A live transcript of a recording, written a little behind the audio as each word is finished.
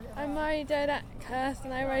I'm Mari Dodakis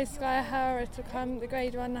and I rode Sky Hara to become the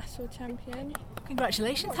Grade 1 national champion.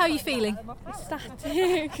 Congratulations, how are you feeling?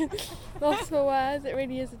 Ecstatic, lost for words, it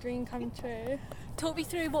really is a dream come true. Talk me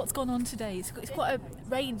through what's gone on today. It's quite a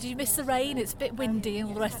rain. Did you miss the rain? It's a bit windy and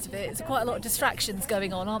all the rest of it. It's quite a lot of distractions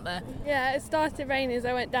going on, aren't there? Yeah, it started raining as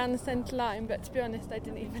I went down the centre line, but to be honest I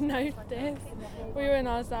didn't even notice. We were in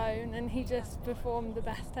our zone and he just performed the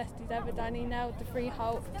best test he's ever done. He nailed the free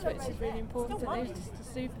halts, which is really important. He was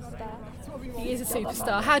just a superstar. He is a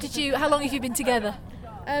superstar. How long have you been together?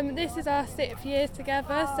 This is our 6th year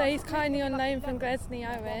together, so he's kindly on loan from Glesney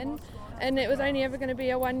Owen, and it was only ever going to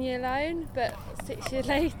be a 1-year loan, but 6 years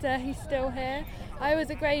later he's still here. I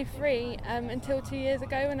was a grade 3 until 2 years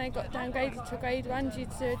ago when I got downgraded to grade 1 due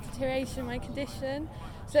to a deterioration in my condition.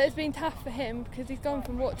 So it's been tough for him because he's gone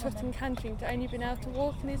from walk, trot and cantering to only being able to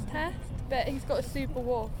walk in his test, but he's got a super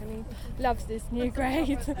walk and he loves this new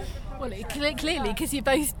grade. Well, clearly, because you're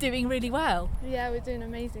both doing really well. Yeah, we're doing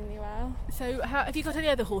amazingly well. So have you got any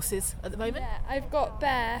other horses at the moment? Yeah, I've got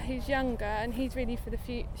Bear, who's younger and he's ready for the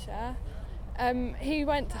future. He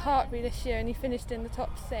went to Hartbury this year and he finished in the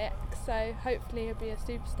top 6, so hopefully he'll be a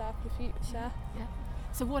superstar for the future. Yeah.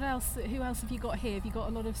 So who else have you got here? Have you got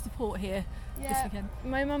a lot of support here this weekend?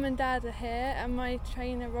 My mum and dad are here and my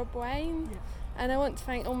trainer Rob Wayne. Yeah. And I want to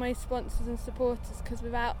thank all my sponsors and supporters because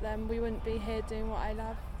without them we wouldn't be here doing what I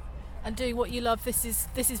love. And doing what you love, this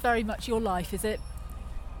is very much your life, is it?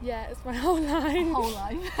 Yeah, it's my whole life. Whole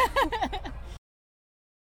life.